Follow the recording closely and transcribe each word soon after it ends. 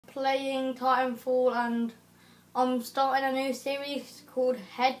playing Titanfall, and I'm starting a new series called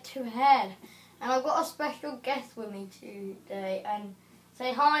Head to Head, and I've got a special guest with me today. And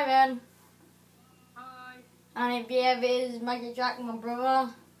say hi, Ben. Hi. And yeah, this is MagicJack, my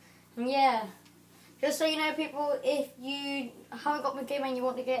brother. And yeah, just so you know, people, if you haven't got the game and you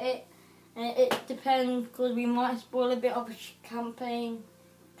want to get it, it depends, because we might spoil a bit of a campaign.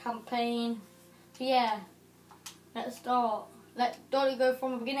 So yeah, let's start. Let Dolly go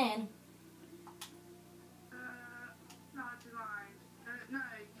from the beginning. No, I don't mind. No, I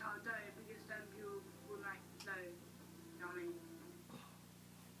don't, because then people will like know. You know what I mean?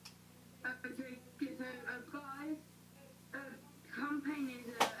 Okay, so guys, campaign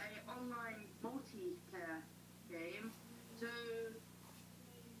is a online multiplayer game. So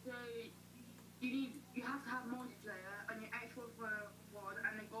you have to have multiplayer on your Xbox One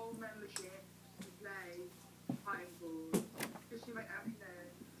and a gold membership to play Titanfall. Just to make that clear.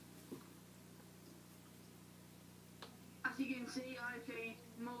 As you can see, I played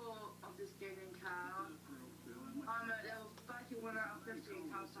more of this game than Cal. I'm at level 31 out of 50 in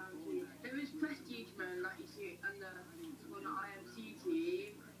Cal's time team. There is Prestige Man, like you see under on the IMC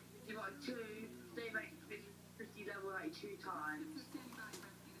team. You got 2, they've like 50 level like 2 times.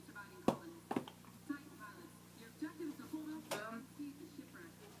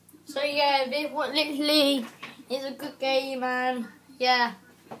 So yeah, this one literally is a good game, man. Yeah.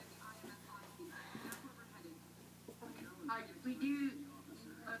 We do,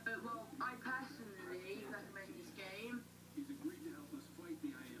 well, I personally recommend this game.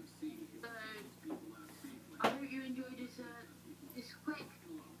 So, I hope you enjoyed this quick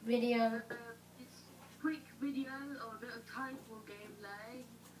Video. Or a bit of Titanfall gameplay.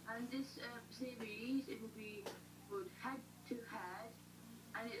 And this series, it will be called Head to Head.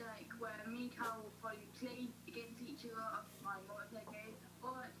 And it's like where me and Cal will probably play against each other on my multiplayer game,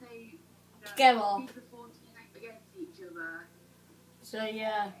 or let's say Together. FIFA 14 against each other. So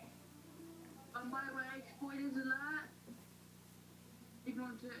yeah. And by the way, spoilers alert. If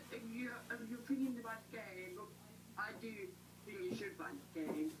you're thinking about the game, I do think you should buy the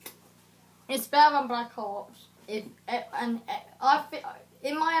game. It's better than Black Ops. In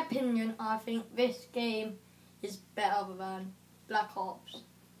my opinion, I think this game is better than Black Ops.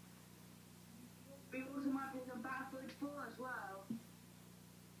 We also might play some Battlefield 4 as well.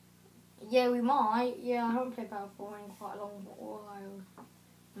 Yeah, we might. Yeah, I haven't played Battlefield in quite a long while.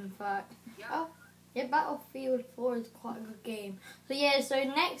 In fact. Yeah. Oh, yeah, Battlefield 4 is quite a good game. So yeah, so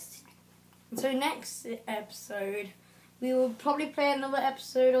next episode, we will probably play another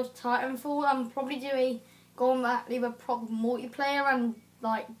episode of Titanfall and probably go back, leave a proper multiplayer and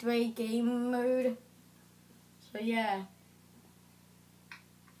like do a game mode. So yeah.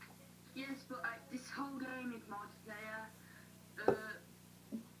 Yes, but this whole game is multiplayer.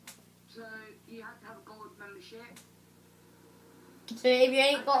 So you have to have a gold membership. So if you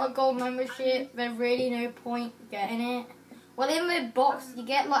ain't got a gold membership, there's really no point getting it. Well, in the box, you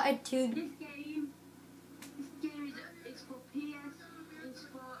get like a 2... This game is for PS, it's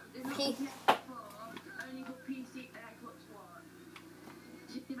for PS4, only for PC and Xbox One.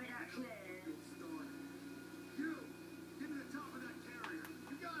 Just to make that clear.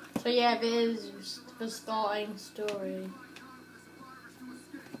 So yeah, this is the starting story.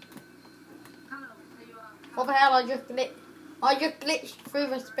 Hello, there you are. What the hell, I just glitched through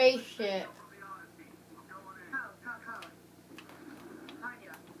the spaceship.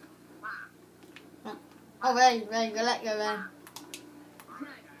 Oh, there you go, let go then.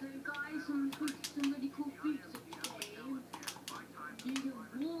 So guys, some really cool features of the game. You can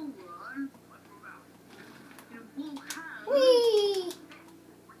wall run. You can wall house. Whee!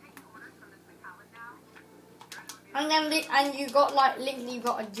 And you got like literally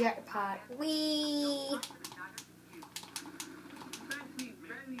got a jetpack. Whee!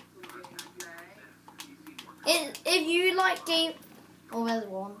 Very cool gameplay. If you like game, oh, there's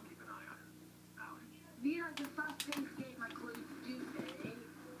one. If you like a fast-paced game like Call of Duty,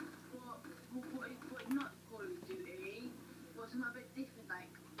 but not Call of Duty, but something a bit different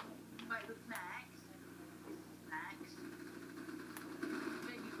like with Max.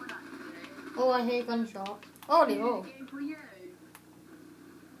 Maybe for that today. Oh, I hear gunshots. Holy oh. Game for you.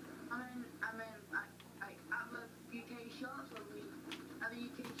 I mean, like at the UK shops, at the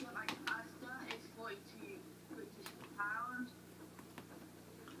UK shop like Asda, it's 42 British pounds.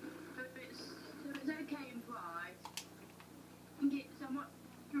 So it's okay in price. You can get, so I'm not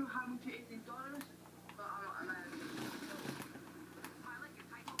sure how much it is in dollars, but I'm not American.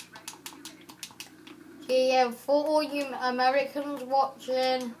 Yeah, for all you Americans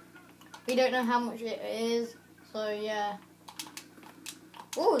watching, we don't know how much it is, so yeah.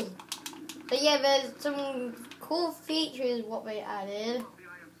 Ooh. So yeah, there's some cool features what they added.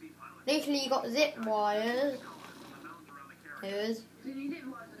 Literally, you got zip wires. There is.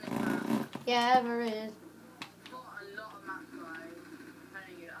 Yeah, there is.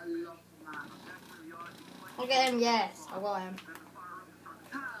 Look at him, yes, I got him.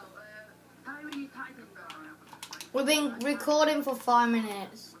 We've been recording for 5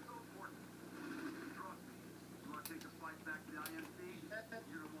 minutes.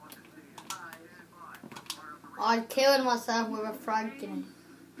 I killed myself with a frag grenade.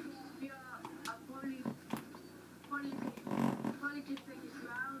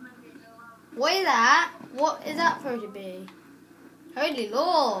 What is that? What is that supposed to be? Holy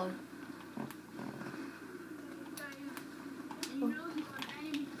Lord.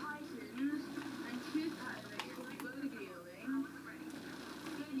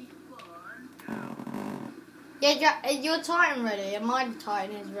 Yeah, Jack, is your Titan ready? And my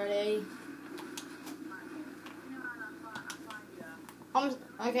Titan is ready.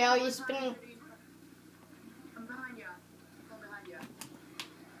 Okay, are you spinning? I'm behind you. I'm behind you.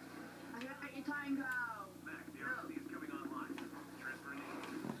 I gotta let your time go.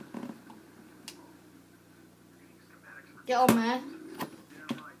 Get on there.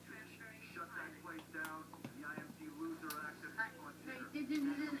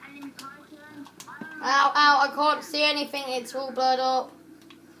 Ow, ow, I can't see anything, it's all blurred up.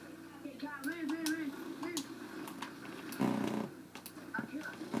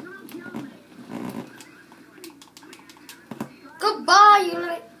 Goodbye, you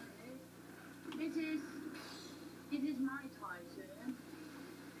little... This is my Titan.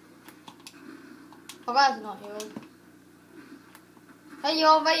 Oh, that's not yours. Hey,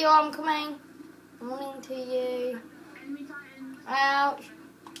 there you are, I'm coming. I'm running to you. Enemy Titan. Ouch.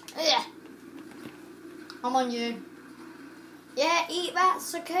 Yeah. I'm on you. Yeah, eat that,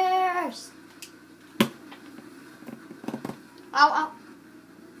 suckers. Ow, ow.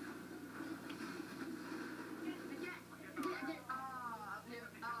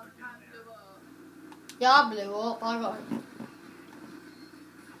 Yeah, I blew up. I got it.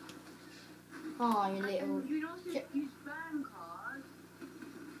 Oh, you little... You can also use burn cards.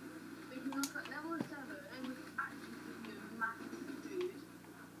 But you can also at level 7, which actually gives you a massive boost.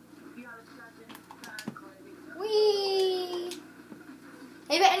 You have a certain burn card. Whee!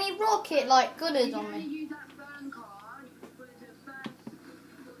 Have you got any rocket like gunners on You me? can use that burn card for the first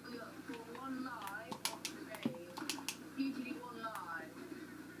for 1 life of the day. Usually 1 life.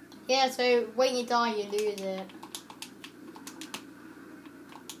 Yeah, so when you die, you lose it.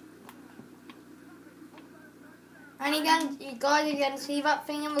 And you guys can see that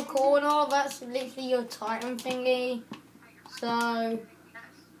thing in the corner? That's literally your Titan thingy. So...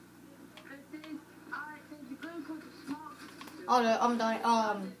 Oh no, I'm dying.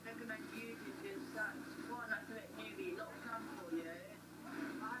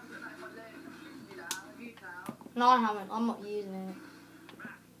 No, I haven't. I'm not using it.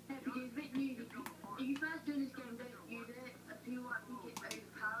 If you first do this game, don't use it. People might think it's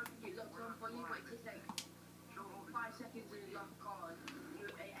overpowered, it locks on for you, but it takes like 5 seconds to lock on your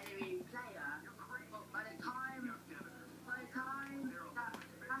enemy player. But by the time that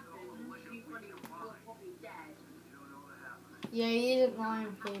happens, you're probably dead. Yeah, you didn't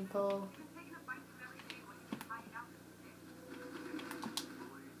mind people.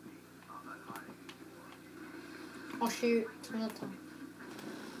 Oh shoot, it's another time.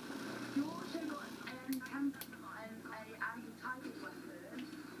 You also got a anti-Titan weapon.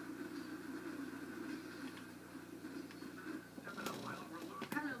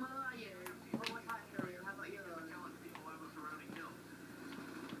 Hello, where are you? What Titan are you? How about yours?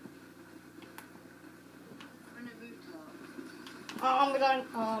 I'm in a rooftop.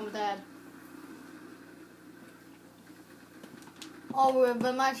 I'm dead. Oh,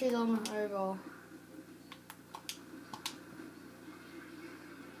 the match is on over.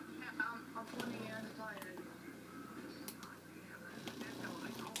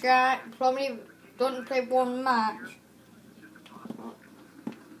 Jack probably don't play 1 match.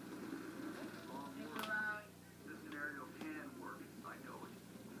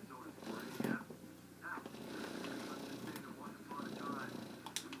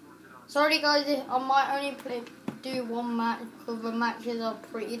 Sorry guys, I might only do 1 match because the matches are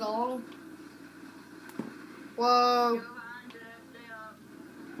pretty long. Whoa.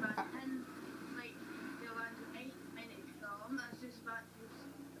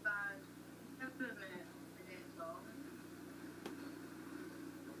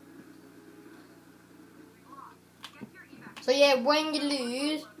 So yeah, when you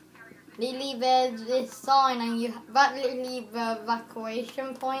lose, literally there's this sign and that literally the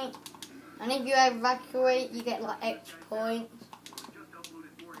evacuation point. And if you evacuate, you get like extra points.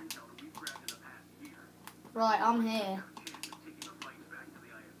 Right, I'm here.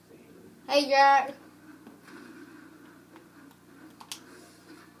 Hey, Jack.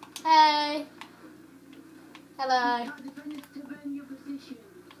 Hey. Hello.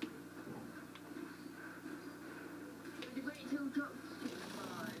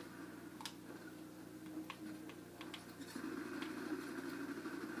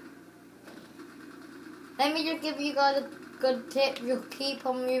 Let me just give you guys a good tip. Just keep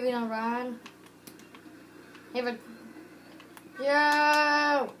on moving around. Here,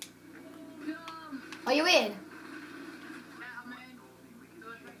 Joe. Are you in?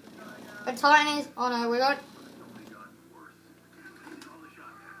 The Titan is. Oh no, we're not.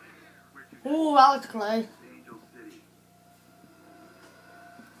 Ooh, that was close.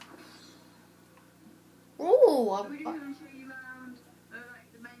 Ooh, We didn't really show you around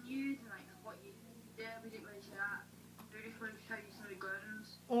like the menus and like what you do. We didn't really show that. We just wanted to show you some of the guns.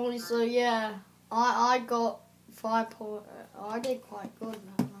 Also, yeah, I got 5 points. I did quite good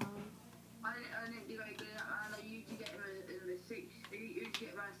that round. I didn't do very good at that round. I usually get him in the 60. I usually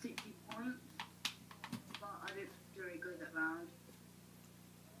get around 60 points, but I didn't do very good that round.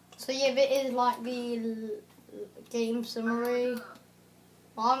 So yeah, it is like the game summary.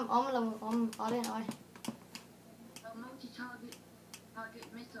 I didn't know. A multi-target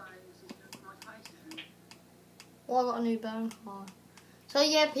missile system for my Tyson. Well, I got a new bone card. So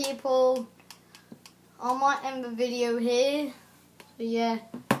yeah, people, I might end the video here.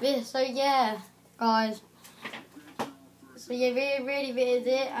 So yeah, guys. So yeah, really is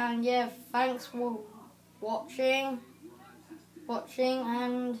it, and yeah, thanks for watching,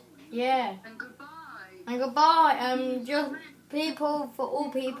 and yeah, And goodbye. just people, for all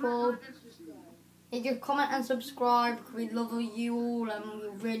people, just comment and subscribe. We love you all, and we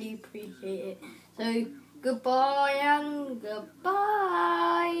really appreciate it. So goodbye and goodbye.